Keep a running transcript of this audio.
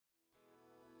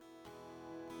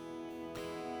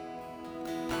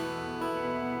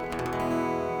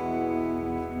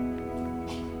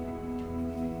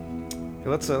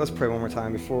Let's pray one more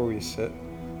time before we sit.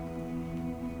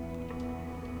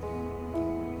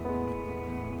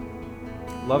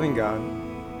 Loving God,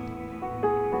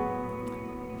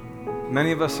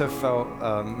 many of us have felt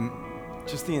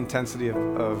just the intensity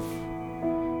of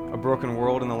a broken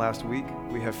world in the last week.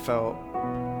 We have felt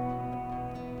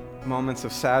moments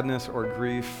of sadness or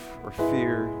grief or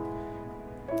fear.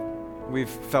 We've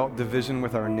felt division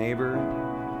with our neighbor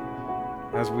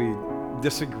as we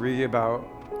disagree about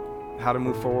how to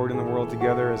move forward in the world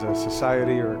together as a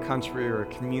society or a country or a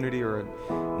community or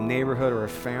a neighborhood or a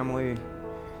family.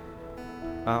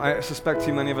 I suspect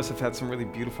too many of us have had some really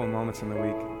beautiful moments in the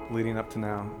week leading up to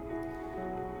now,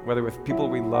 whether with people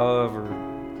we love or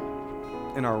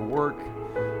in our work.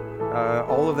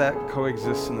 All of that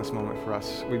coexists in this moment for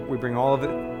us. We bring all of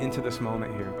it into this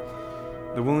moment here.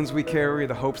 The wounds we carry,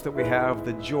 the hopes that we have,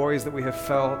 the joys that we have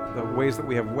felt, the ways that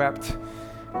we have wept,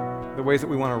 the ways that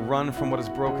we want to run from what is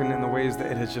broken, and the ways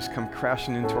that it has just come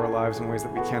crashing into our lives in ways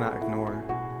that we cannot ignore.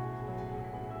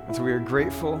 And so we are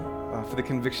grateful for the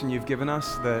conviction you've given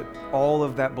us that all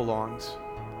of that belongs.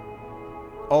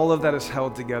 All of that is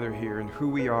held together here in who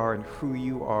we are and who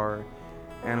you are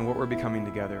and what we're becoming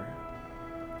together.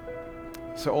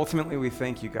 So ultimately we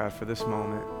thank you, God, for this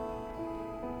moment.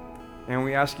 And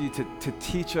we ask you to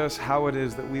teach us how it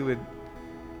is that we would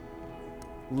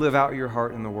live out your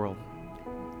heart in the world,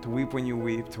 to weep when you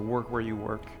weep, to work where you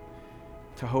work,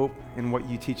 to hope in what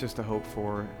you teach us to hope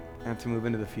for, and to move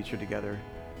into the future together.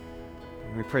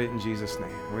 And we pray it in Jesus'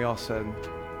 name. And we all said,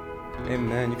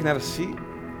 amen. You can have a seat.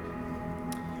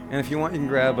 And if you want, you can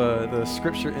grab the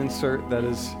scripture insert that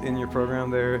is in your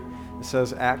program there. It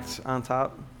says Acts on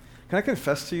top. Can I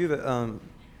confess to you that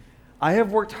I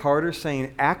have worked harder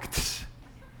saying Acts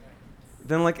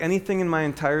than like anything in my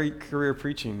entire career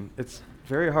preaching. It's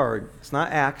very hard. It's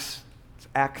not Acts, it's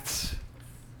Acts.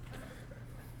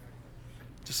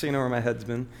 Just so you know where my head's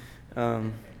been.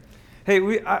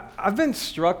 Hey, I've been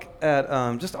struck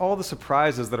at just all the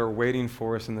surprises that are waiting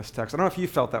for us in this text. I don't know if you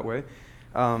felt that way.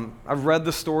 I've read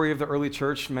the story of the early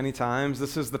church many times.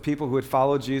 This is the people who had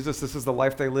followed Jesus. This is the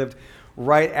life they lived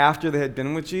right after they had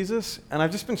been with Jesus. And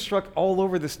I've just been struck all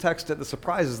over this text at the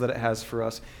surprises that it has for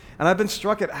us. And I've been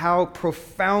struck at how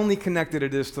profoundly connected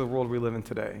it is to the world we live in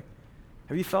today.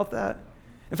 Have you felt that?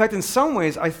 In fact, in some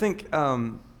ways, I think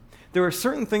there are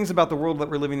certain things about the world that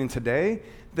we're living in today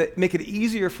that make it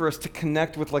easier for us to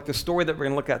connect with like the story that we're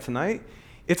going to look at tonight.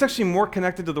 It's actually more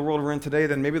connected to the world we're in today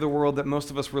than maybe the world that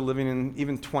most of us were living in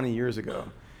even 20 years ago.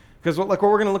 Because what we're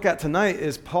going to look at tonight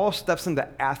is Paul steps into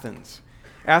Athens.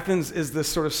 Athens is this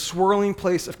sort of swirling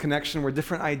place of connection where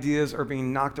different ideas are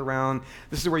being knocked around.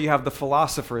 This is where you have the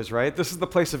philosophers, right? This is the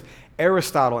place of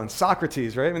Aristotle and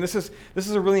Socrates, right? I mean, this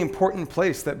is a really important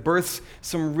place that births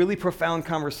some really profound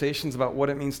conversations about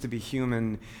what it means to be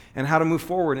human and how to move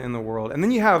forward in the world. And then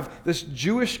you have this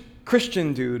Jewish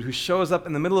Christian dude who shows up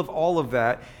in the middle of all of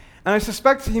that, and I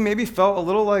suspect he maybe felt a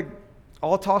little like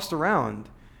all tossed around.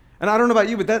 And I don't know about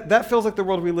you, but that feels like the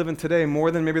world we live in today more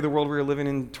than maybe the world we were living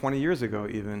in 20 years ago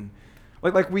even.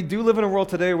 Like we do live in a world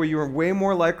today where you are way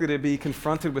more likely to be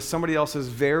confronted with somebody else's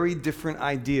very different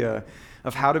idea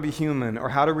of how to be human or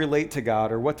how to relate to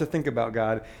God or what to think about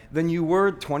God than you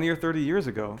were 20 or 30 years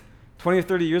ago. 20 or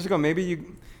 30 years ago, maybe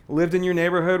you lived in your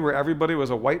neighborhood where everybody was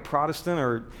a white Protestant,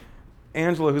 or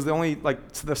Angela, who's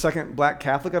the second black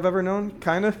Catholic I've ever known,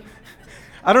 kind of.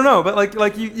 I don't know, but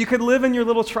like you could live in your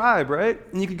little tribe, right?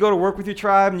 And you could go to work with your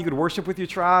tribe, and you could worship with your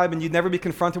tribe, and you'd never be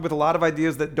confronted with a lot of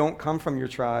ideas that don't come from your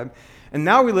tribe. And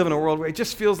now we live in a world where it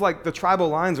just feels like the tribal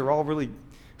lines are all really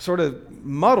sort of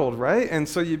muddled, right? And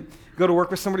so you go to work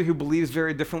with somebody who believes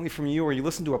very differently from you, or you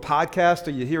listen to a podcast,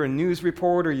 or you hear a news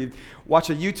report, or you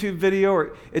watch a YouTube video,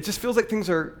 or it just feels like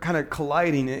things are kind of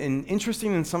colliding in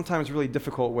interesting and sometimes really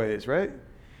difficult ways, right?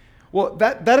 Well,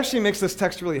 that actually makes this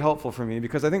text really helpful for me,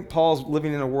 because I think Paul's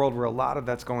living in a world where a lot of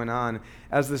that's going on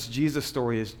as this Jesus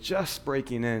story is just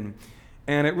breaking in.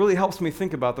 And it really helps me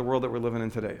think about the world that we're living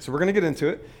in today. So we're going to get into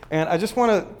it. And I just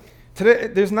want to, today,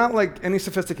 there's not like any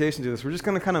sophistication to this. We're just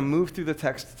going to kind of move through the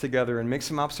text together and make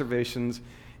some observations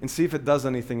and see if it does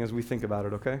anything as we think about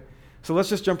it, okay? So let's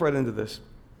just jump right into this.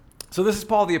 So this is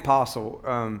Paul the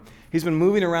Apostle. He's been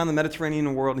moving around the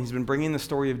Mediterranean world, and he's been bringing the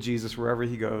story of Jesus wherever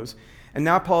he goes. And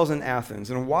now Paul's in Athens.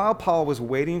 And while Paul was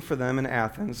waiting for them in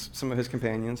Athens, some of his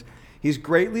companions, he's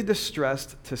greatly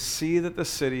distressed to see that the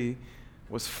city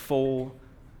was full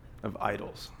of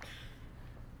idols.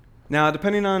 Now,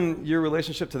 depending on your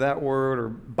relationship to that word or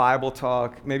Bible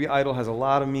talk, maybe idol has a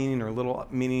lot of meaning or little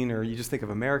meaning, or you just think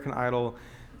of American Idol.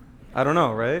 I don't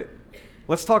know, right?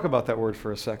 Let's talk about that word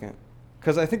for a second.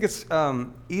 Because I think it's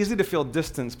easy to feel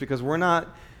distance because we're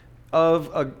not of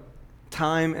a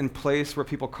time and place where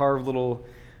people carve little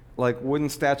like wooden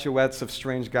statuettes of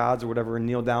strange gods or whatever and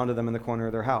kneel down to them in the corner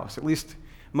of their house. At least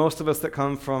most of us that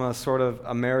come from a sort of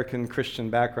American Christian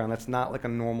background, that's not like a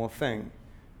normal thing,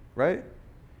 right?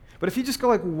 But if you just go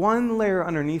like one layer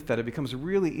underneath that, it becomes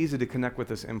really easy to connect with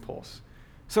this impulse.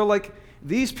 So like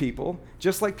these people,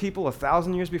 just like people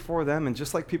 1,000 years before them and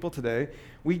just like people today,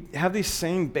 we have these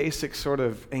same basic sort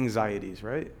of anxieties,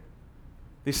 right?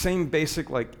 These same basic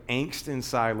like angst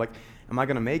inside, like, am I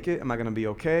going to make it? Am I going to be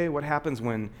okay? What happens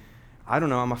when, I don't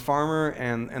know, I'm a farmer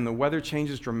and the weather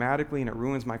changes dramatically and it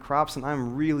ruins my crops and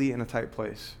I'm really in a tight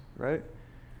place, right?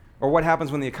 Or what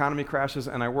happens when the economy crashes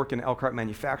and I work in Elkhart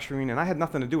manufacturing and I had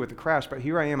nothing to do with the crash, but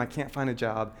here I am, I can't find a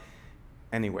job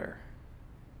anywhere,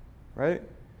 right?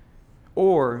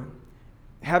 Or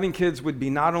having kids would be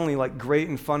not only like great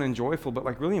and fun and joyful, but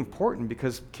like really important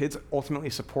because kids ultimately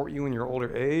support you in your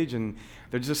older age, and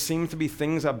there just seems to be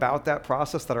things about that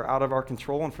process that are out of our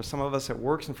control, and for some of us it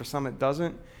works and for some it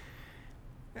doesn't.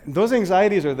 Those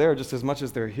anxieties are there just as much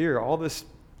as they're here. All this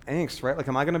angst, right? Like,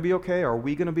 am I going to be okay? Are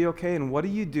we going to be okay? And what do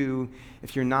you do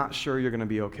if you're not sure you're going to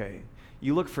be okay?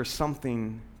 You look for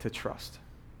something to trust,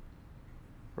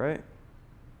 right?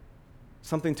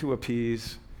 Something to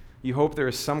appease. You hope there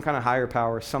is some kind of higher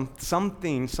power,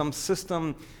 something, some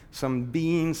system, some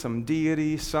being, some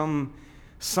deity,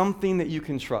 something that you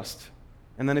can trust.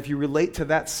 And then if you relate to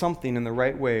that something in the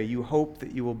right way, you hope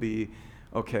that you will be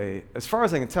okay. As far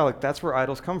as I can tell, like, that's where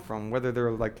idols come from, whether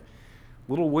they're like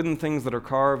little wooden things that are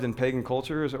carved in pagan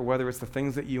cultures or whether it's the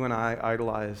things that you and I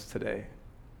idolize today.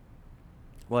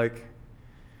 Like,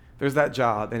 there's that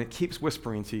job, and it keeps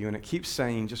whispering to you, and it keeps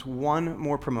saying, just one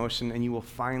more promotion, and you will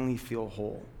finally feel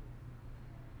whole.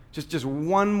 Just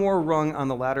one more rung on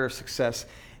the ladder of success,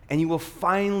 and you will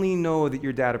finally know that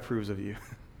your dad approves of you.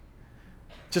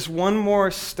 Just one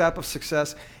more step of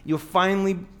success, you'll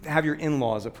finally have your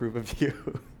in-laws approve of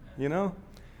you, you know?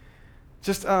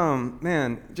 Just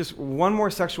one more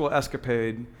sexual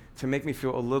escapade to make me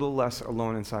feel a little less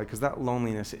alone inside, because that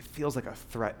loneliness, it feels like a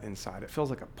threat inside. It feels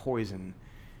like a poison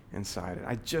inside.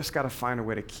 I just got to find a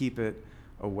way to keep it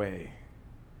away.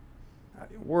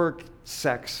 Work,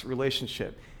 sex,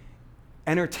 relationship,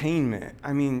 entertainment.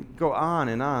 I mean, go on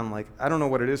and on. Like, I don't know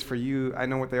what it is for you. I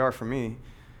know what they are for me.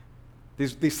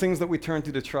 These things that we turn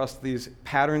to trust, these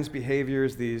patterns,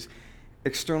 behaviors, these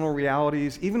external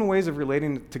realities, even ways of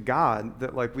relating to God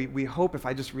that like we hope if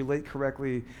I just relate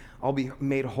correctly, I'll be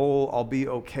made whole, I'll be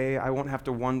okay, I won't have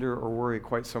to wonder or worry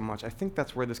quite so much. I think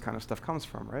that's where this kind of stuff comes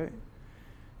from, right?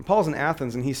 And Paul's in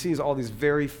Athens and he sees all these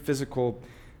very physical,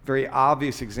 very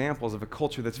obvious examples of a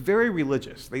culture that's very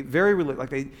religious. They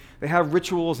have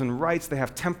rituals and rites, they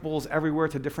have temples everywhere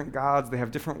to different gods, they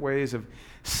have different ways of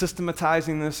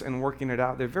systematizing this and working it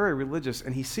out. They're very religious,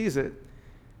 and he sees it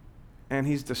and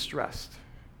he's distressed.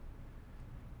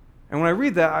 And when I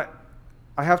read that,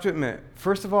 I have to admit,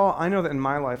 first of all, I know that in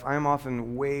my life, I am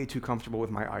often way too comfortable with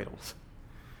my idols.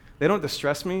 They don't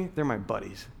distress me, they're my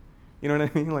buddies. You know what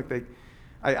I mean? Like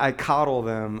I coddle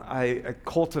them, I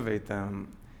cultivate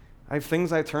them. I have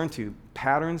things I turn to,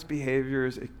 patterns,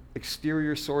 behaviors,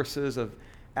 exterior sources of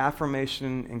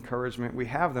affirmation, encouragement. We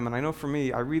have them, and I know for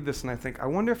me, I read this and I think, I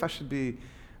wonder if I should be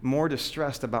more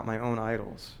distressed about my own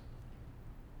idols.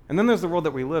 And then there's the world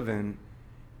that we live in,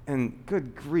 and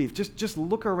good grief, just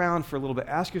look around for a little bit.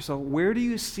 Ask yourself, where do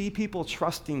you see people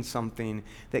trusting something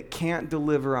that can't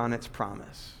deliver on its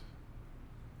promise?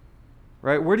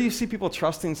 Right? Where do you see people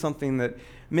trusting something that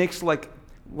makes like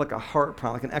a heart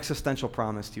promise, like an existential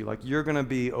promise to you, like you're going to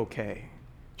be okay.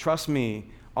 Trust me,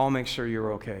 I'll make sure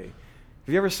you're okay.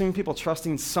 Have you ever seen people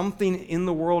trusting something in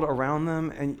the world around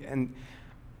them? And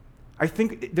I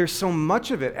think there's so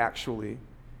much of it, actually,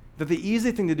 that the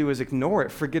easy thing to do is ignore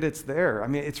it, forget it's there. I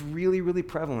mean, it's really, really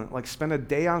prevalent. Like, spend a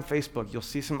day on Facebook, you'll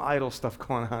see some idol stuff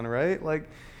going on, right? Like,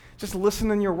 just listen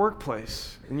in your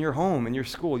workplace, in your home, in your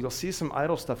school, you'll see some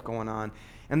idol stuff going on.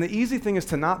 And the easy thing is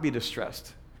to not be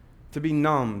distressed, to be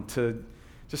numb, to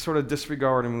just sort of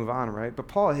disregard and move on, right? But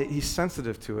Paul, he's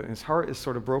sensitive to it, and his heart is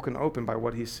sort of broken open by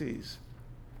what he sees.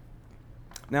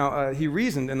 Now, he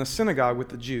reasoned in the synagogue with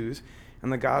the Jews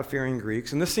and the God-fearing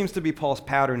Greeks, and this seems to be Paul's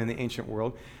pattern in the ancient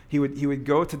world. He would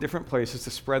go to different places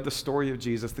to spread the story of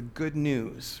Jesus, the good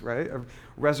news, right, of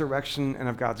resurrection and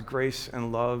of God's grace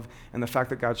and love and the fact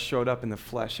that God showed up in the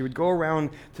flesh. He would go around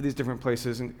to these different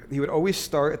places, and he would always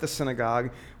start at the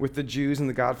synagogue with the Jews and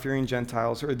the God-fearing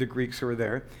Gentiles, or the Greeks who were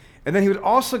there. And then he would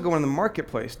also go in the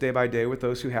marketplace day by day with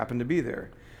those who happened to be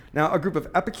there. Now, a group of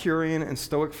Epicurean and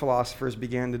Stoic philosophers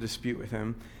began to dispute with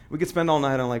him. We could spend all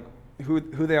night on like who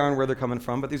they are and where they're coming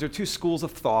from, but these are two schools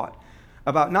of thought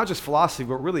about not just philosophy,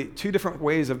 but really two different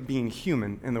ways of being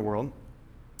human in the world.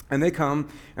 And they come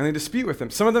and they dispute with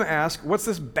him. Some of them ask, what's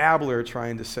this babbler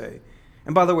trying to say?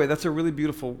 And by the way, that's a really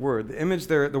beautiful word. The image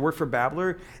there, the word for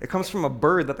babbler, it comes from a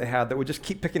bird that they had that would just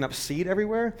keep picking up seed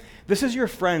everywhere. This is your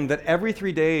friend that every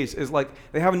 3 days is like,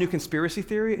 they have a new conspiracy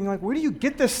theory, and you're like, where do you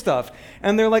get this stuff?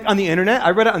 And they're like, on the internet?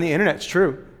 I read it on the internet, it's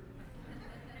true.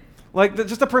 Like,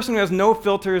 just a person who has no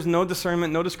filters, no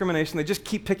discernment, no discrimination, they just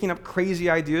keep picking up crazy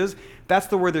ideas. That's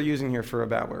the word they're using here for a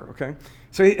babbler, okay?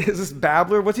 So is this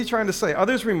babbler, what's he trying to say?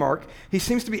 Others remark, he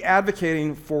seems to be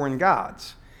advocating foreign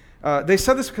gods. They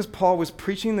said this because Paul was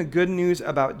preaching the good news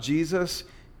about Jesus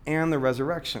and the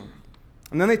resurrection.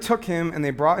 And then they took him and they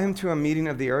brought him to a meeting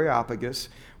of the Areopagus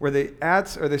where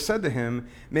they said to him,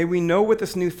 may we know what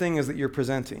this new thing is that you're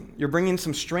presenting. You're bringing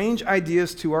some strange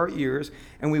ideas to our ears,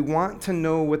 and we want to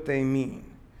know what they mean.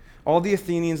 All the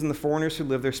Athenians and the foreigners who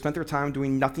live there spent their time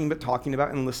doing nothing but talking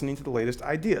about and listening to the latest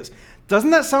ideas.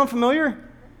 Doesn't that sound familiar?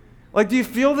 Like, do you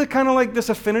feel the kind of like this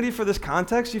affinity for this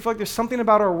context? Do you feel like there's something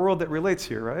about our world that relates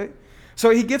here, right?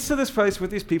 So he gets to this place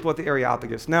with these people at the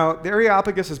Areopagus. Now, the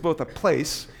Areopagus is both a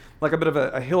place, like a bit of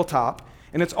a hilltop,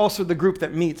 and it's also the group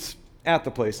that meets at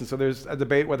the place. And so there's a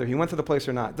debate whether he went to the place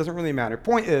or not. It doesn't really matter.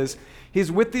 Point is,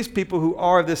 he's with these people who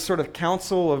are this sort of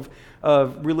council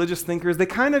of religious thinkers. They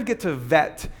kind of get to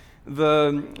vet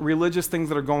the religious things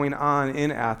that are going on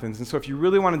in Athens. And so if you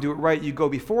really want to do it right, you go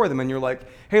before them and you're like,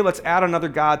 hey, let's add another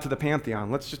god to the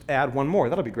pantheon. Let's just add one more.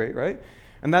 That'll be great, right?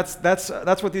 And that's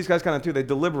what these guys kind of do. They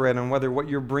deliberate on whether what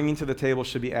you're bringing to the table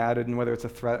should be added and whether it's a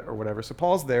threat or whatever. So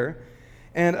Paul's there.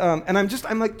 And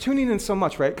I'm like tuning in so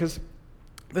much, right? Because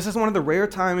this is one of the rare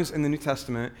times in the New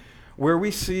Testament where we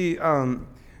see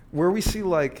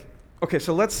like, okay,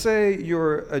 so let's say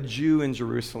you're a Jew in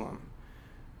Jerusalem.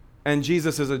 And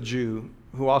Jesus is a Jew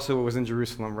who also was in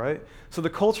Jerusalem, right? So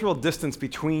the cultural distance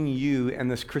between you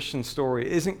and this Christian story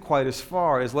isn't quite as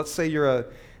far as, let's say you're a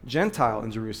Gentile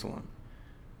in Jerusalem.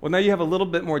 Well, now you have a little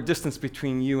bit more distance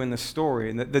between you and the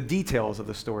story and the details of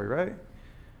the story, right?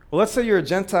 Well, let's say you're a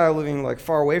Gentile living like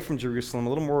far away from Jerusalem, a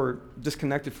little more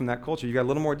disconnected from that culture. You got a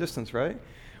little more distance, right?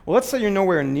 Well, let's say you're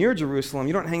nowhere near Jerusalem.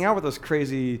 You don't hang out with those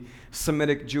crazy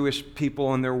Semitic Jewish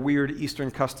people and their weird Eastern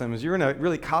customs. You're in a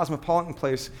really cosmopolitan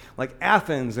place like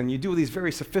Athens, and you do these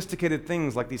very sophisticated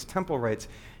things like these temple rites.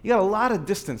 You got a lot of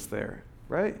distance there,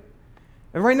 right?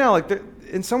 And right now, like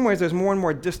in some ways, there's more and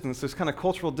more distance. There's kind of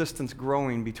cultural distance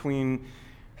growing between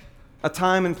a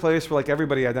time and place where like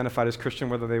everybody identified as Christian,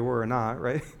 whether they were or not,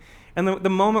 right? And the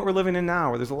moment we're living in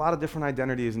now, where there's a lot of different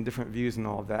identities and different views and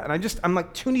all of that. And I'm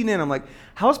like tuning in. I'm like,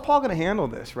 how's Paul going to handle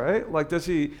this, right? Like, does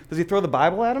he throw the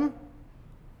Bible at him?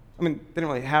 I mean, they didn't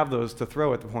really have those to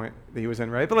throw at the point that he was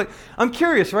in, right? But like, I'm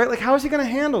curious, right? Like, how is he going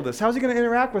to handle this? How is he going to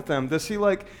interact with them? Does he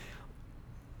like,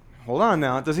 hold on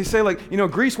now. Does he say like,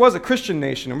 Greece was a Christian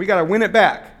nation and we got to win it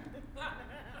back?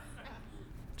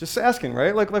 Just asking,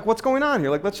 right? Like what's going on here?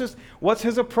 Like, what's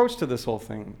his approach to this whole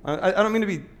thing? I don't mean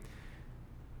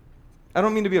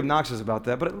to be obnoxious about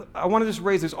that, but I want to just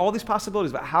raise, there's all these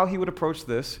possibilities about how he would approach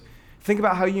this. Think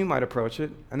about how you might approach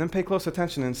it, and then pay close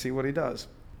attention and see what he does.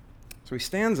 So he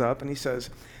stands up and he says,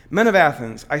 "Men of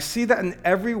Athens, I see that in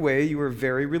every way you are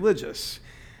very religious."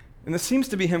 And this seems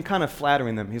to be him kind of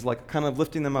flattering them. He's like kind of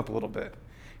lifting them up a little bit.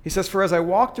 He says, "For as I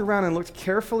walked around and looked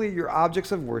carefully at your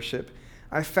objects of worship,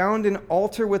 I found an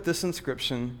altar with this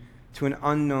inscription, 'To an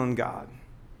unknown God.'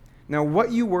 Now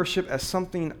what you worship as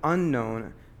something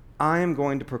unknown, I am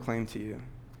going to proclaim to you.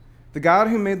 The God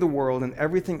who made the world and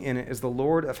everything in it is the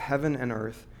Lord of heaven and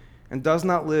earth, and does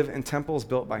not live in temples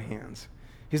built by hands.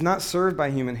 He's not served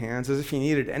by human hands as if he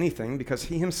needed anything, because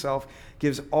he himself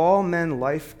gives all men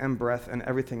life and breath and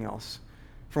everything else.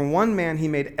 From one man he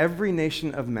made every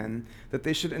nation of men, that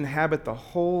they should inhabit the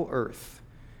whole earth.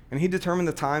 And he determined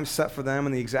the times set for them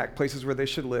and the exact places where they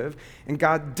should live. And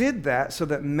God did that so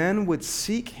that men would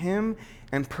seek him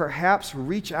and perhaps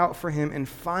reach out for him and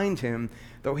find him,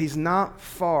 though he's not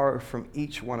far from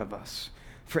each one of us.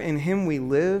 For in him we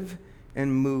live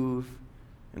and move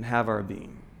and have our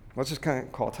being." Let's just kind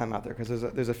of call time out there, because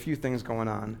there's a few things going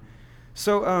on.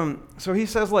 So he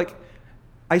says, like,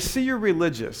 I see you're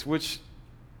religious, which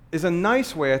is a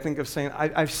nice way, I think, of saying,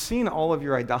 I've seen all of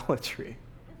your idolatry.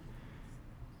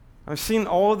 I've seen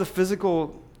all of the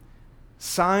physical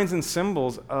signs and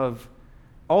symbols of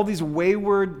all these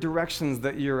wayward directions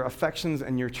that your affections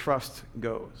and your trust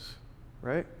goes,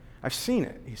 right? I've seen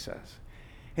it, he says.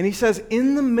 And he says,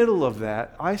 in the middle of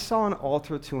that, I saw an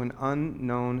altar to an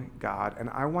unknown God, and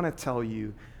I want to tell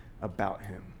you about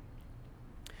him.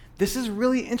 This is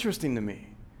really interesting to me,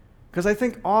 because I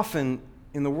think often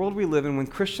in the world we live in, when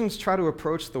Christians try to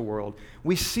approach the world,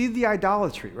 we see the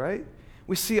idolatry, right?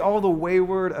 We see all the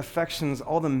wayward affections,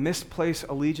 all the misplaced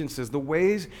allegiances, the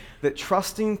ways that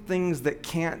trusting things that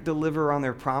can't deliver on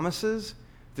their promises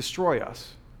destroy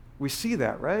us. We see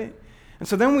that, right? And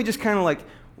so then we just kind of like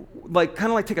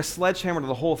take a sledgehammer to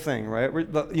the whole thing, right?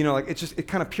 It's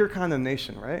kind of pure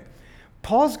condemnation, right?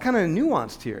 Paul's kind of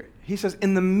nuanced here. He says,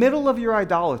 in the middle of your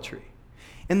idolatry,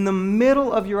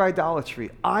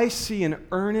 I see an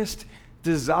earnest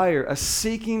desire, a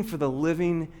seeking for the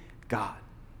living God.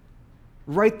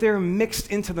 Right there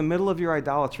mixed into the middle of your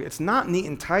idolatry. It's not neat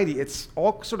and tidy. It's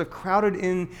all sort of crowded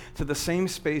into the same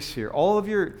space here. All of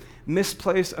your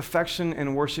misplaced affection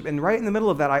and worship. And right in the middle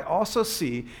of that, I also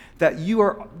see that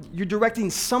you're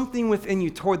directing something within you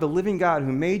toward the living God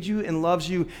who made you and loves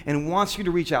you and wants you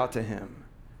to reach out to him.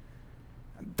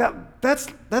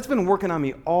 That's been working on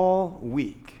me all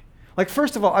week. Like,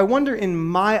 first of all, I wonder in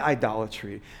my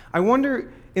idolatry,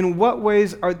 in what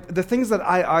ways are the things that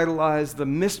I idolize, the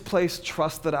misplaced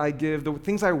trust that I give, the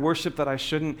things I worship that I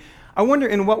shouldn't, I wonder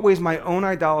in what ways my own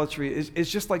idolatry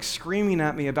is just like screaming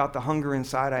at me about the hunger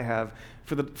inside I have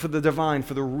for the divine,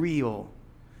 for the real,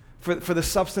 for the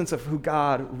substance of who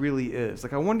God really is.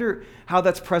 Like, I wonder how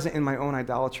that's present in my own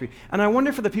idolatry. And I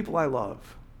wonder for the people I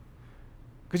love.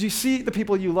 Because you see the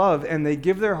people you love and they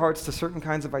give their hearts to certain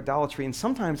kinds of idolatry, and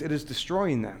sometimes it is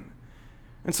destroying them.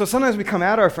 And so sometimes we come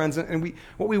at our friends, and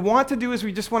what we want to do is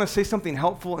we just want to say something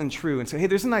helpful and true and say, hey,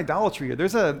 there's an idolatry here.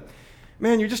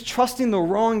 You're just trusting the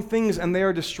wrong things and they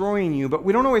are destroying you. But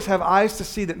we don't always have eyes to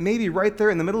see that maybe right there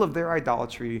in the middle of their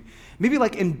idolatry, maybe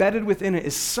like embedded within it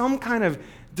is some kind of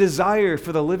desire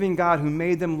for the living God who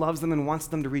made them, loves them, and wants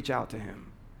them to reach out to him.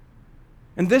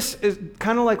 And this is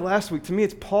kind of like last week. To me,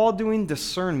 it's Paul doing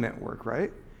discernment work,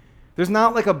 right? There's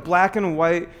not like a black and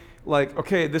white, like,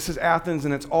 okay, this is Athens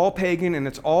and it's all pagan and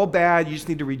it's all bad. You just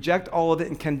need to reject all of it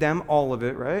and condemn all of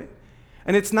it, right?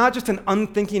 And it's not just an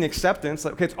unthinking acceptance,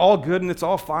 like, okay, it's all good and it's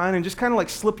all fine, and just kind of like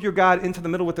slip your God into the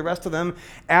middle with the rest of them,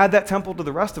 add that temple to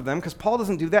the rest of them, because Paul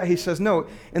doesn't do that. He says, no,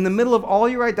 in the middle of all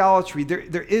your idolatry,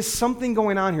 there is something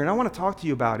going on here, and I want to talk to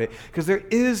you about it, because there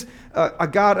is a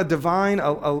God, a divine,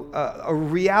 a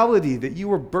reality that you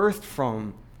were birthed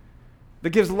from that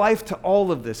gives life to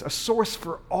all of this, a source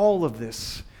for all of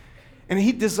this. And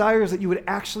he desires that you would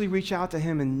actually reach out to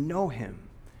him and know him,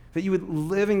 that you would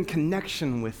live in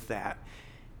connection with that.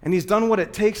 And he's done what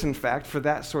it takes, in fact, for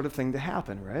that sort of thing to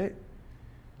happen, right?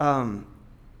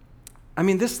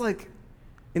 This, like,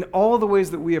 in all the ways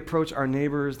that we approach our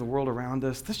neighbors, the world around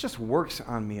us, this just works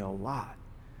on me a lot.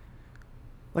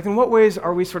 Like, in what ways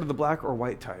are we sort of the black or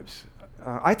white types?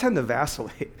 I tend to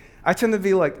vacillate. I tend to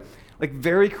be like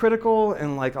very critical,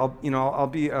 and like I'll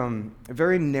be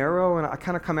very narrow, and I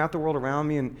kind of come at the world around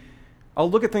me, and I'll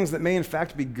look at things that may in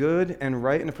fact be good and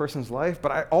right in a person's life,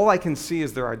 but all I can see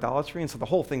is their idolatry, and so the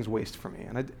whole thing's waste for me.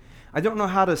 And I don't know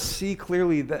how to see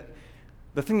clearly that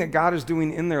the thing that God is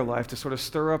doing in their life to sort of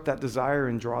stir up that desire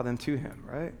and draw them to him,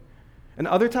 right? And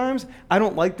other times, I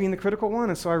don't like being the critical one,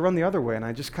 and so I run the other way, and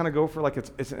I just kind of go for like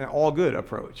it's an all-good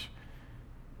approach.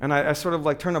 And I sort of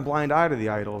like turn a blind eye to the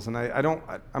idols, and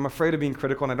I'm afraid of being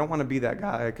critical, and I don't want to be that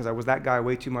guy because I was that guy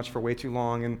way too much for way too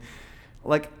long. And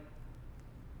like,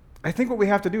 I think what we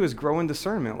have to do is grow in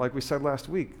discernment, like we said last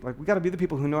week. Like, we got to be the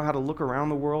people who know how to look around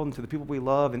the world and to the people we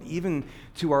love and even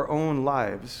to our own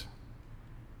lives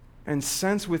and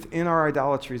sense within our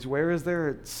idolatries, where is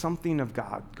there something of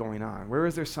God going on? Where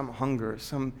is there some hunger,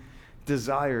 some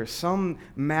desire, some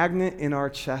magnet in our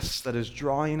chests that is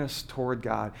drawing us toward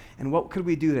God? And what could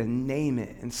we do to name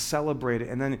it and celebrate it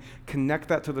and then connect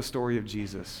that to the story of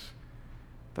Jesus?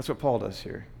 That's what Paul does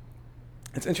here.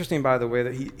 It's interesting, by the way,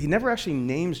 that he never actually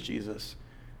names Jesus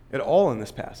at all in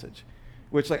this passage,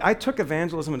 which, like, I took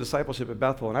evangelism and discipleship at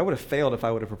Bethel, and I would have failed if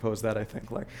I would have proposed that, I think.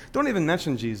 Like, don't even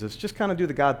mention Jesus, just kind of do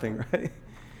the God thing, right?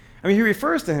 I mean, he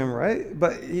refers to him, right?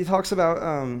 But he talks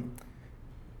about,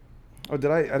 did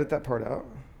I edit that part out?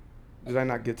 Did I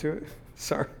not get to it?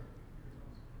 Sorry.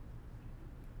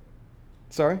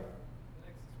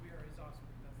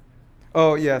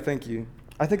 Oh, yeah, thank you.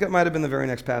 I think it might have been the very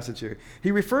next passage here.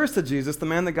 He refers to Jesus, the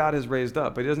man that God has raised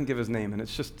up, but he doesn't give his name, and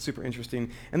it's just super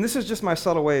interesting. And this is just my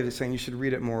subtle way of saying you should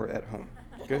read it more at home.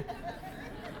 Okay?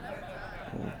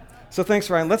 So thanks,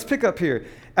 Ryan. Let's pick up here.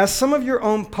 As some of your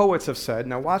own poets have said,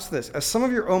 now watch this. As some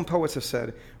of your own poets have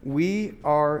said, we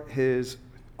are his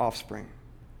offspring.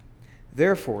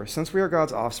 Therefore, since we are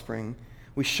God's offspring,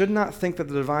 we should not think that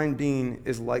the divine being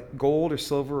is like gold or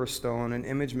silver or stone, an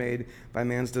image made by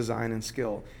man's design and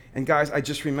skill. And guys, I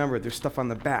just remembered there's stuff on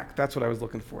the back. That's what I was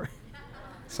looking for.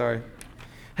 Sorry.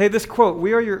 Hey, this quote,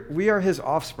 we are his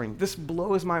offspring. This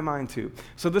blows my mind too.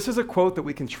 So this is a quote that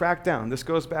we can track down. This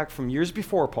goes back from years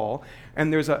before Paul,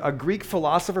 and there's a Greek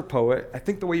philosopher poet, I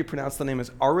think the way you pronounce the name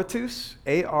is Aratus,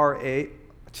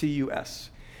 Aratus.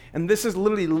 And this is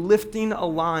literally lifting a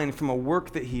line from a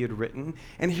work that he had written.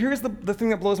 And here's the thing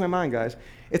that blows my mind, guys.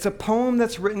 It's a poem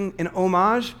that's written in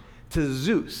homage to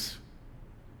Zeus.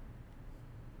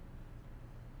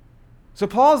 So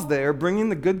Paul's there bringing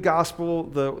the good gospel,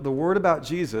 the word about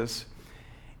Jesus,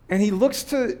 and he looks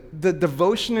to the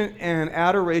devotion and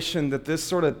adoration that this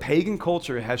sort of pagan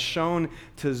culture has shown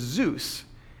to Zeus.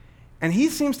 And he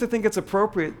seems to think it's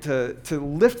appropriate to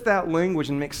lift that language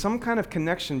and make some kind of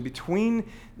connection between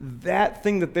that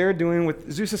thing that they're doing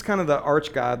with Zeus is kind of the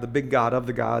arch god, the big god of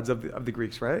the gods of the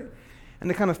Greeks, right? And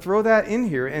to kind of throw that in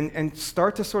here and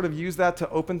start to sort of use that to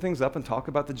open things up and talk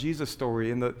about the Jesus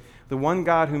story and the one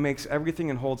God who makes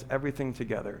everything and holds everything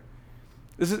together.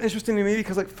 This is interesting to me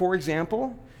because, like, for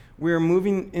example, we are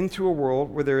moving into a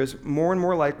world where there is more and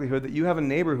more likelihood that you have a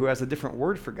neighbor who has a different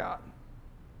word for God,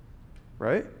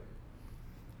 right?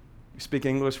 We speak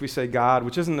English, we say God,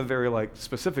 which isn't a very, like,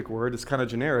 specific word. It's kind of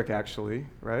generic, actually,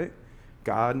 right?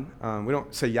 God. We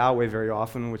don't say Yahweh very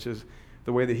often, which is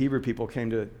the way the Hebrew people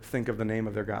came to think of the name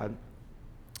of their God.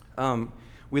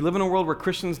 We live in a world where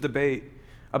Christians debate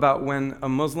about when a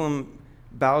Muslim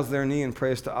bows their knee and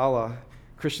prays to Allah.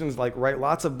 Christians write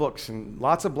lots of books and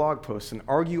lots of blog posts and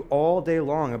argue all day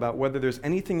long about whether there's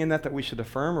anything in that we should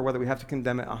affirm or whether we have to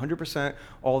condemn it 100%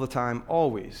 all the time,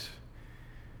 always.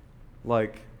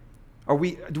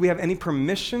 Do we have any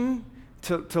permission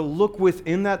to look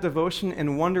within that devotion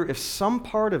and wonder if some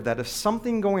part of that, if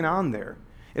something going on there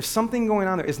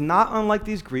is not unlike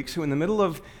these Greeks who in the middle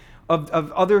of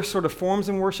other sort of forms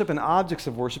of worship and objects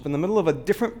of worship, in the middle of a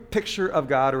different picture of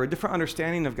God or a different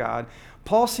understanding of God,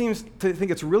 Paul seems to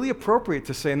think it's really appropriate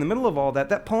to say in the middle of all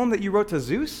that poem that you wrote to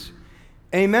Zeus,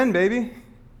 amen, baby.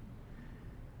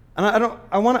 And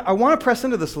I want to press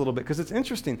into this a little bit because it's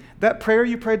interesting. That prayer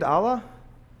you prayed to Allah,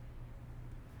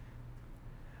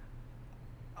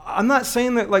 I'm not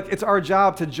saying that it's our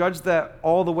job to judge that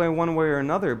all the way one way or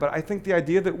another, but I think the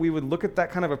idea that we would look at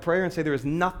that kind of a prayer and say there is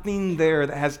nothing there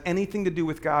that has anything to do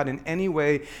with God in any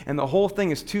way, and the whole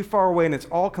thing is too far away and it's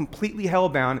all completely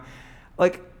hellbound. All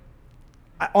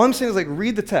I'm saying is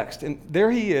read the text, and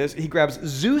there he is. He grabs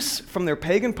Zeus from their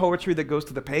pagan poetry that goes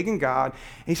to the pagan god,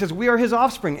 and he says, we are his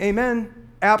offspring. Amen.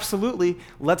 Absolutely.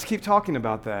 Let's keep talking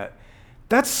about that.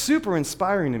 That's super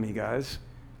inspiring to me, guys.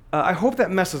 I hope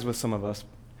that messes with some of us.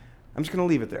 I'm just going to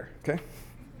leave it there, okay?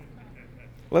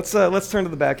 Let's turn to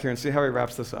the back here and see how he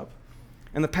wraps this up.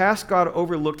 In the past, God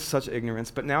overlooked such ignorance,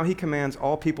 but now he commands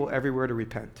all people everywhere to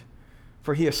repent.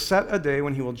 For he has set a day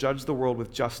when he will judge the world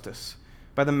with justice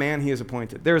by the man he has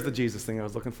appointed. There's the Jesus thing I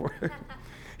was looking for.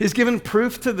 He's given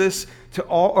proof of this to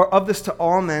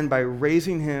all men by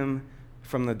raising him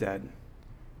from the dead.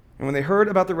 And when they heard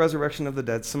about the resurrection of the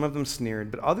dead, some of them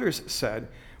sneered, but others said,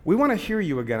 we want to hear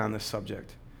you again on this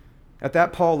subject. At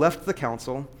that, Paul left the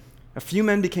council. A few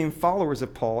men became followers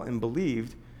of Paul and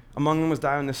believed. Among them was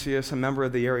Dionysius, a member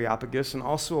of the Areopagus, and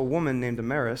also a woman named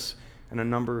Damaris, and a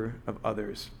number of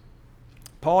others.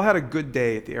 Paul had a good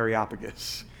day at the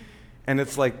Areopagus. And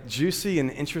it's juicy and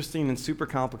interesting and super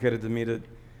complicated to me to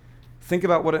think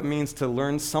about what it means to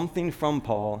learn something from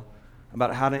Paul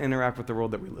about how to interact with the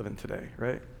world that we live in today,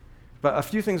 right? But a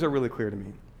few things are really clear to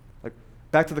me.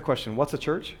 Back to the question, what's a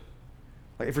church?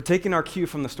 If we're taking our cue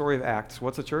from the story of Acts,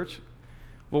 what's a church?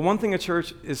 Well, one thing a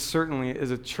church is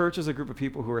a church is a group of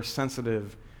people who are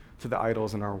sensitive to the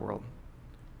idols in our world.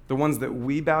 The ones that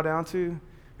we bow down to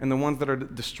and the ones that are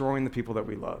destroying the people that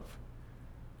we love.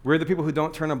 We're the people who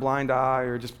don't turn a blind eye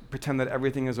or just pretend that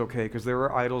everything is okay because there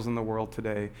are idols in the world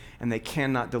today and they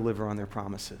cannot deliver on their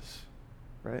promises,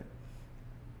 right?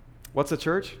 What's a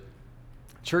church?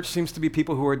 Church seems to be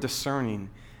people who are discerning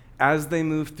as they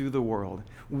move through the world.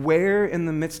 Where in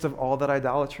the midst of all that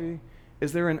idolatry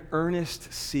is there an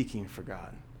earnest seeking for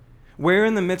God? Where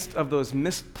in the midst of those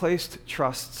misplaced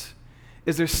trusts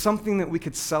is there something that we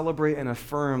could celebrate and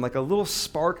affirm, like a little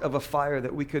spark of a fire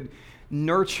that we could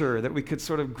nurture, that we could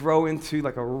sort of grow into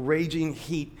like a raging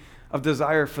heat of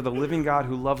desire for the living God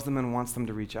who loves them and wants them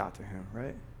to reach out to him,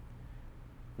 right?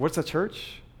 What's a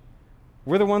church?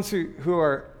 We're the ones who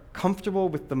are comfortable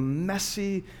with the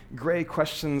messy, gray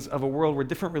questions of a world where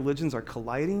different religions are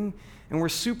colliding, and we're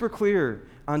super clear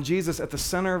on Jesus at the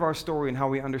center of our story and how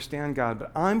we understand God.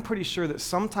 But I'm pretty sure that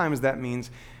sometimes that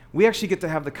means we actually get to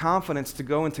have the confidence to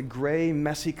go into gray,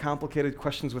 messy, complicated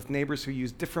questions with neighbors who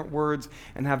use different words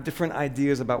and have different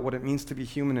ideas about what it means to be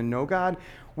human and know God.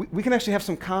 We can actually have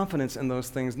some confidence in those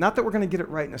things. Not that we're going to get it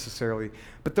right necessarily,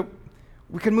 but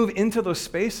we can move into those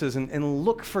spaces and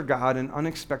look for God in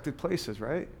unexpected places,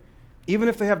 right? Even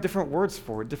if they have different words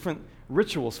for it, different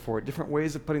rituals for it, different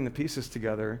ways of putting the pieces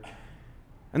together.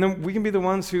 And then we can be the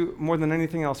ones who, more than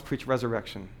anything else, preach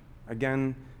resurrection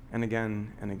again and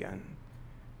again and again.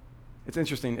 It's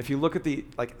interesting. If you look at the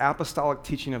apostolic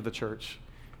teaching of the church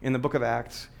in the book of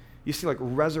Acts, you see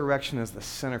resurrection as the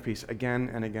centerpiece again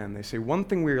and again. They say one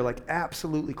thing we are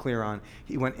absolutely clear on: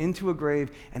 he went into a grave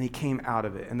and he came out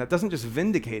of it. And that doesn't just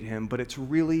vindicate him, but it's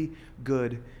really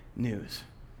good news.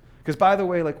 Because by the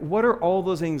way, what are all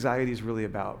those anxieties really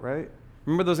about, right?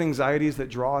 Remember those anxieties that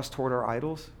draw us toward our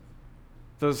idols?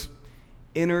 Those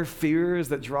inner fears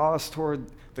that draw us toward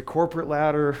the corporate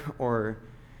ladder, or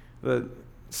the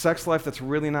sex life that's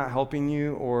really not helping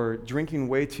you, or drinking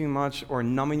way too much, or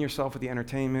numbing yourself with the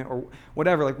entertainment, or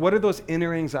whatever. What are those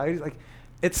inner anxieties?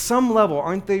 At some level,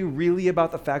 aren't they really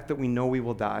about the fact that we know we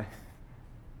will die?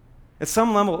 At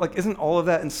some level, isn't all of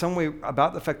that in some way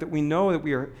about the fact that we know that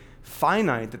we are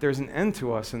finite, that there's an end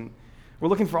to us, and we're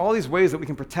looking for all these ways that we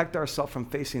can protect ourselves from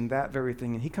facing that very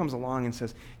thing, and he comes along and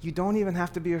says, you don't even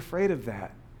have to be afraid of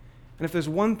that. And if there's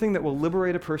one thing that will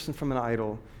liberate a person from an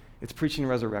idol, it's preaching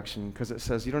resurrection, because it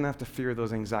says you don't have to fear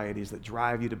those anxieties that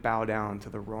drive you to bow down to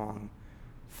the wrong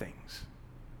things,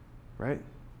 right?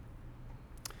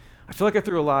 I feel like I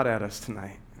threw a lot at us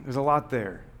tonight. There's a lot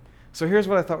there. So here's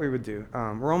what I thought we would do.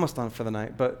 We're almost done for the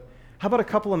night, but how about a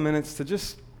couple of minutes to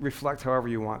just reflect however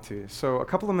you want to? So a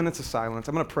couple of minutes of silence.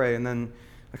 I'm going to pray, and then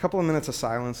a couple of minutes of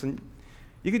silence. And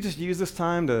you could just use this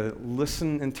time to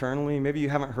listen internally. Maybe you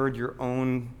haven't heard your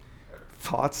own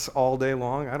thoughts all day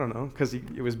long. I don't know, because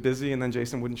it was busy, and then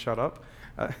Jason wouldn't shut up.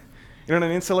 You know what I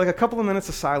mean? So a couple of minutes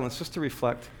of silence just to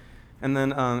reflect. And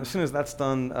then as soon as that's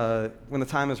done, when the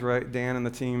time is right, Dan and the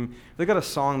team, they got a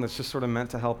song that's just sort of meant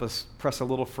to help us press a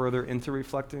little further into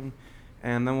reflecting.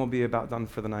 And then we'll be about done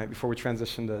for the night before we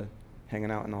transition to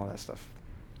hanging out and all that stuff.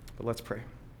 But let's pray.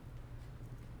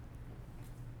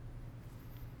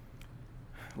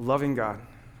 Loving God,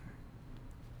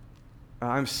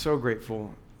 I'm so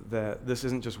grateful that this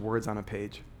isn't just words on a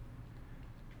page,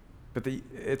 but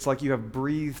it's like you have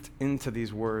breathed into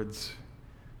these words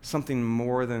something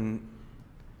more than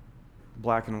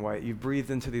black and white. You've breathed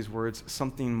into these words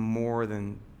something more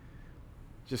than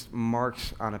just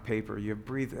marks on a paper. You have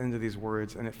breathed into these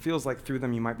words, and it feels like through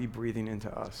them you might be breathing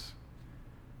into us.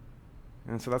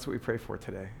 And so that's what we pray for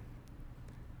today.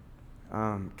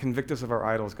 Convict us of our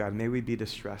idols, God. May we be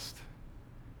distressed.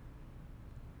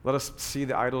 Let us see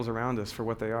the idols around us for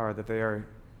what they are, that they are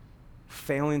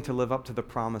failing to live up to the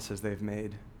promises they've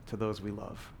made to those we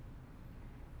love.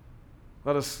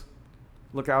 Let us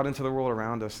look out into the world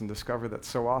around us and discover that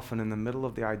so often in the middle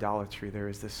of the idolatry there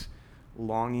is this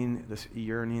longing, this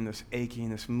yearning, this aching,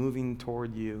 this moving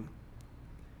toward you.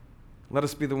 Let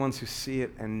us be the ones who see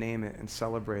it and name it and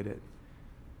celebrate it,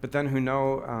 but then who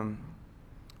know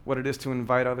what it is to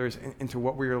invite others into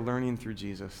what we are learning through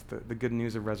Jesus, the good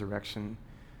news of resurrection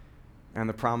and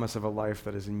the promise of a life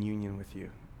that is in union with you.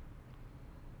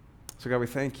 So God, we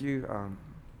thank you.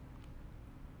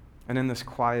 And in this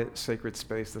quiet, sacred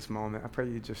space, this moment, I pray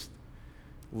you just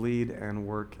lead and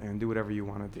work and do whatever you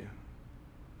want to do.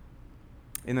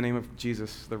 In the name of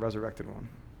Jesus, the resurrected one,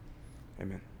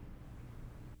 amen.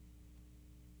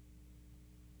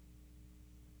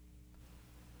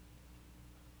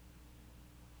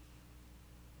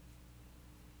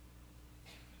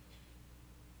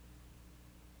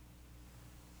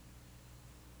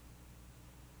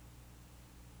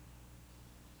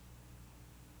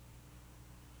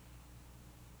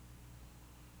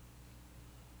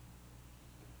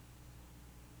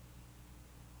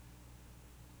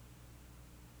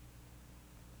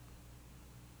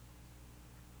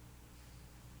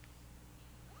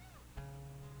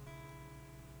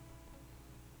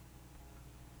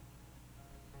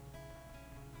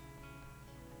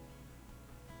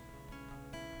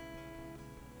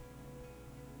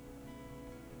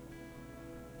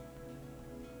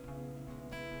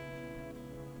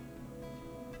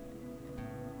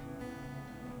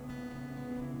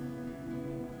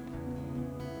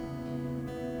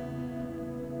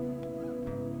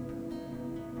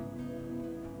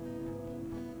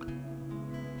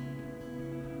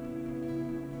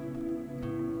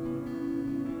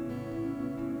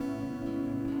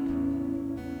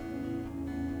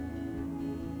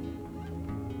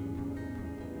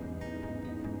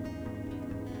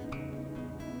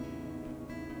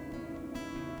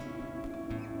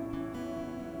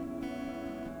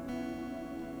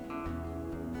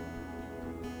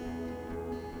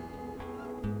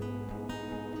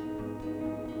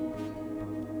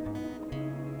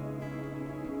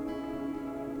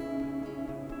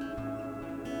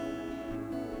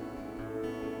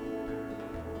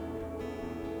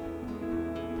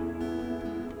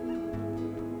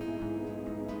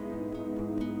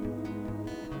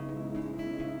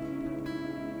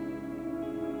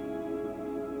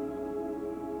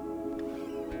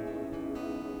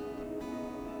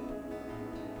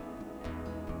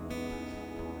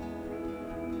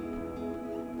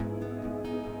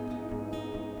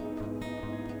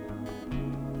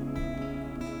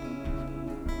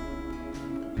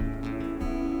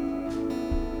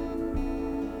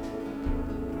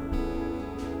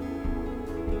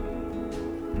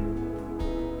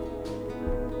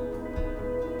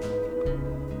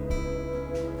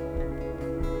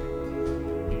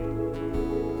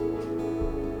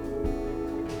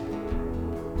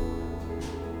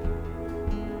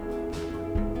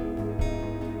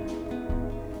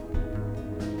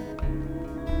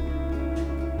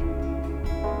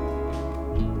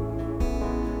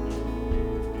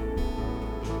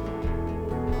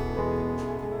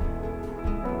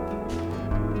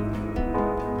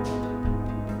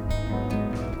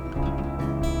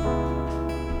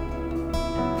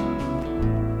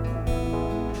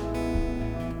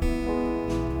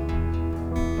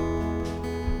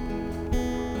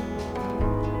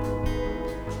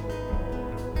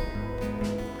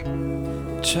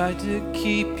 tried to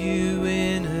keep you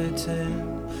in a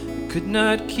tent, they could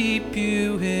not keep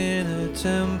you in a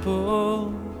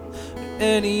temple,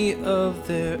 any of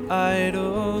their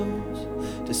idols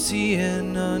to see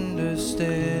and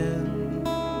understand.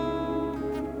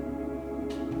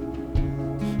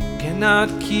 Cannot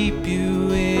keep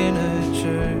you in a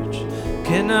church,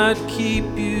 cannot keep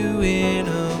you in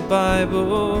a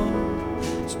Bible.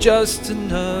 It's just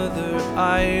another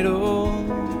idol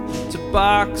to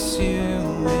box you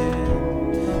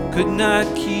in. Could not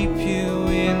keep you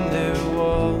in their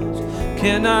walls,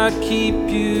 cannot keep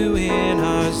you in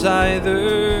ours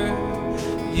either.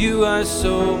 You are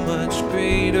so much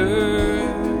greater.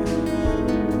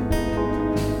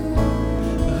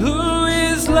 Who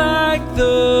is like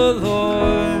the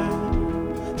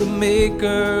Lord, the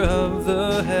maker of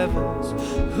the heavens,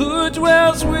 who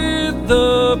dwells with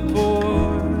the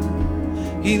poor?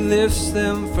 He lifts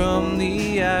them from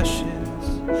the ashes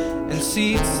and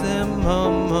seats them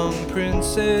among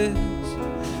princes.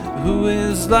 Who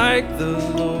is like the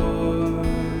Lord?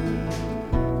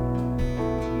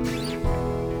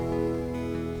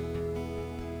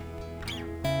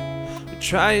 We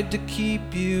tried to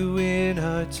keep you in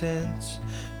our tents,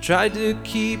 tried to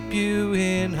keep you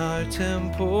in our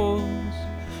temples,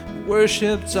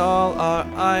 worshipped all our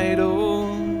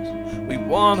idols. We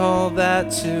want all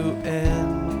that to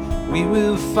end. We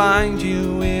will find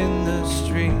you in the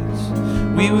streets,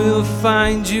 we will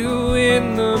find you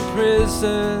in the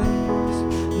prisons,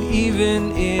 and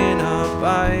even in our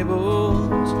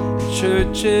Bibles and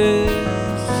churches.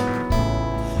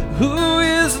 Who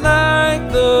is like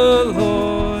the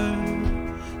Lord,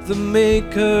 the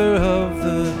maker of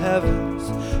the heavens,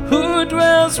 who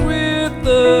dwells with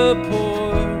the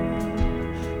poor?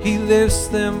 He lifts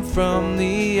them from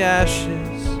the ashes,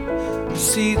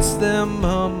 seats them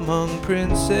among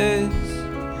princes.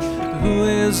 Who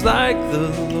is like the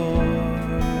Lord?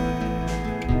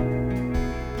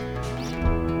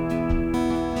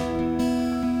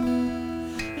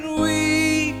 And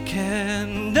we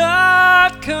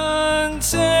cannot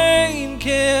contain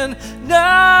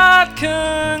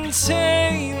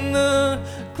the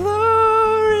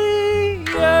glory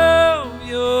of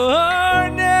your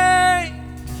name.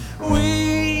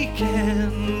 We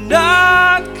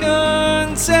cannot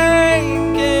contain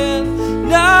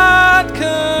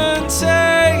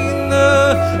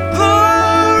the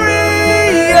glory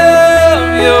of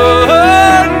your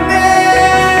name.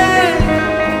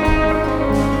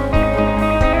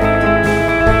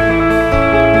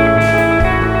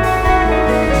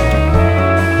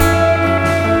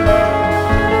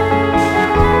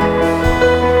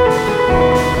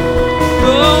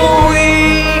 Oh, we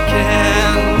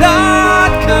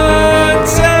cannot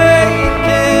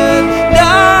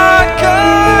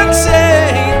contain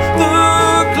the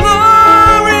glory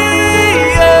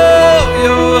of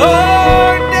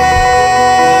your name.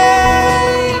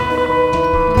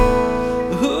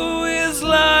 Who is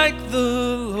like the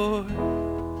Lord?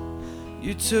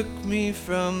 You took me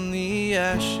from the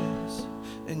ashes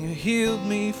and you healed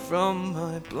me from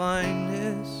my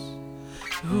blindness.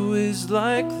 Who is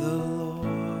like the Lord?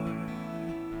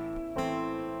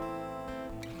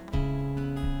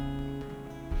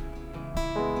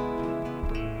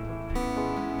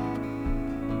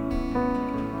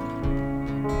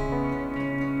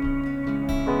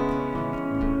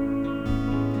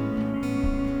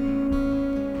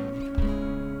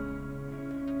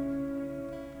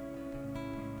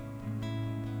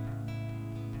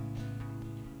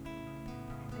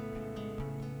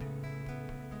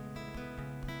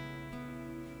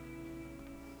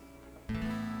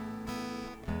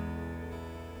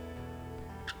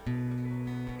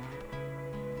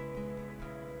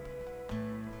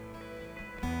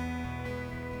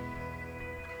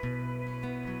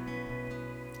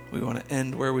 We want to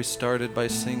end where we started by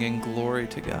singing glory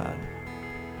to God.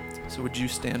 So would you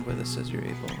stand with us as you're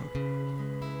able?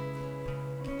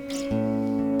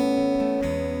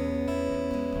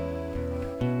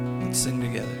 Let's sing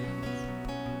together.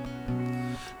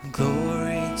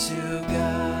 Glory to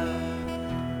God,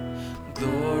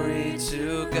 glory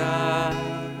to God,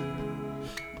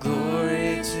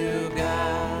 glory to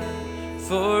God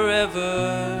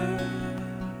forever.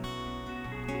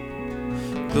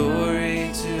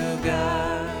 Glory to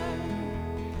God,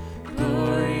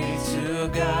 glory to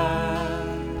God,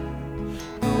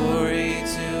 glory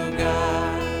to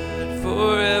God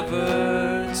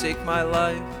forever. Take my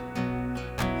life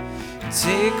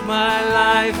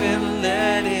and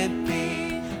let it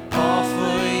be all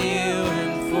for you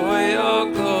and for your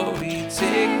glory.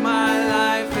 Take my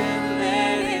life and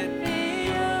let it be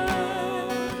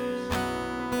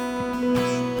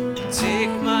yours.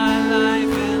 Take my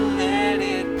life and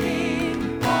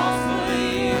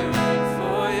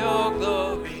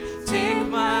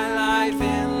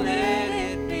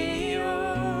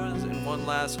one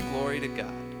last glory to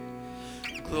God.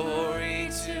 Glory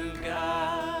to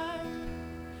God.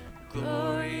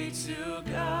 Glory to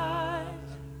God.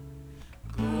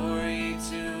 Glory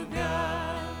to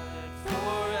God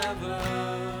forever.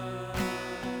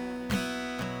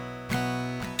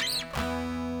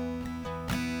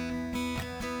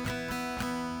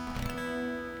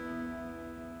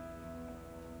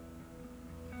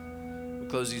 We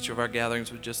close each of our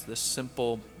gatherings with just this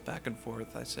simple back and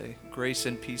forth. I say, grace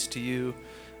and peace to you.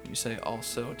 You say,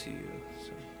 also to you.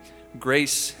 So,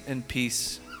 grace and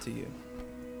peace to you.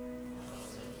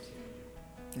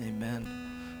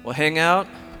 Amen. Well, hang out,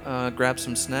 grab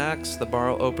some snacks. The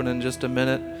bar will open in just a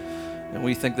minute. And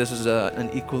we think this is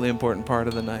an equally important part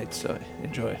of the night, so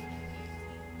enjoy.